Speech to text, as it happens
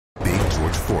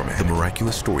Foreman, the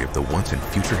miraculous story of the once and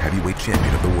future heavyweight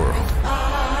champion of the world.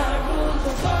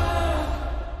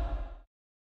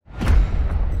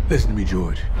 Listen to me,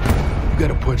 George. You got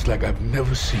a punch like I've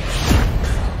never seen.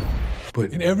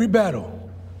 But in every battle,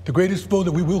 the greatest foe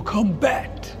that we will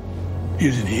combat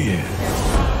isn't here.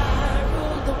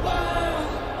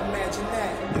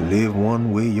 You live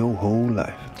one way your whole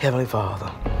life. Heavenly Father,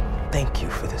 thank you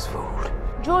for this food.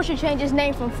 George should change his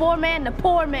name from Foreman to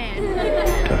Poor Man.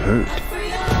 The hurt.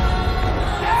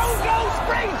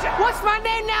 What's my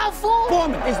name now, fool?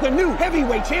 Foreman is the new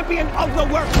heavyweight champion of the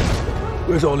world.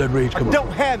 Where's all that rage coming from?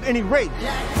 Don't have any rage.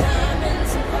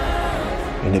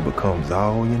 And it becomes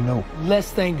all you know. Let's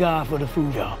thank God for the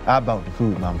food, y'all. I bought the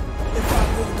food, mama.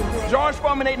 George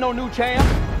Foreman ain't no new champ.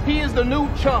 He is the new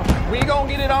chump. We gonna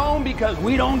get it on because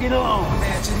we don't get along.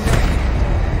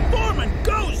 Foreman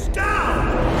goes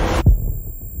down!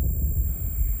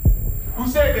 Who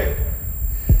said that?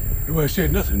 Nobody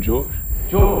said nothing, George.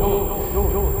 George. Oh,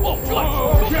 George. Whoa.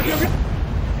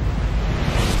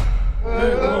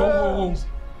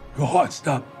 Your heart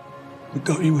stopped. We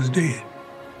thought you was dead.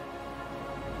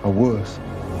 I was.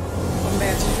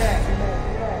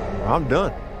 I'm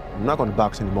done. I'm not gonna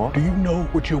box anymore. Do you know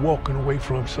what you're walking away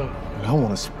from, son? I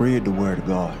want to spread the word of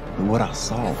God and what I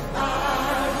saw.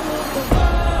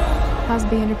 How's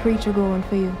being a preacher going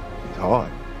for you? It's hard.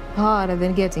 Harder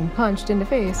than getting punched in the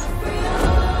face.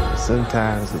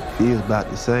 Sometimes it feels about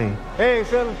the same. Hey,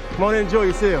 fella, come on and enjoy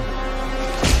yourself.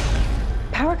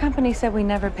 Power company said we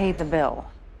never paid the bill.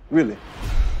 Really?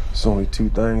 There's only two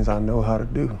things I know how to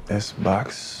do. That's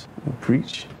box and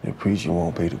preach. And preaching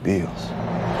won't pay the bills.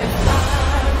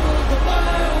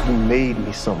 You made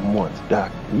me something once,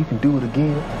 Doc. You can do it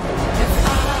again.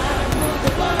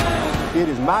 It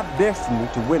is my destiny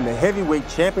to win the heavyweight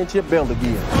championship belt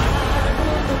again.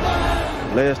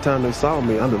 Last time they saw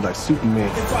me, I looked like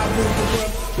Superman.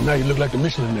 So now you look like the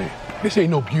Michelin Man. This ain't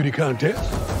no beauty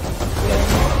contest.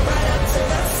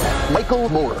 Michael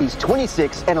Moore. He's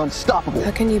 26 and unstoppable.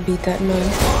 How can you beat that man?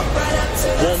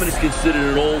 Foreman is considered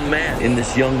an old man in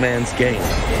this young man's game.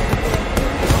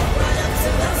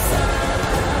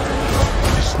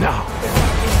 It's now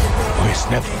or it's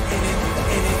never.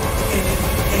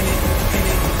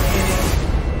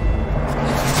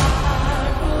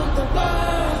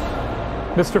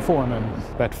 Mr. Foreman,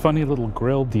 that funny little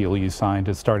grill deal you signed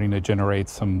is starting to generate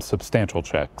some substantial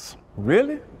checks.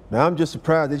 Really? Now, I'm just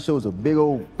surprised they chose a big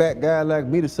old fat guy like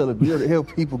me to sell a beer to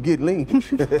help people get lean.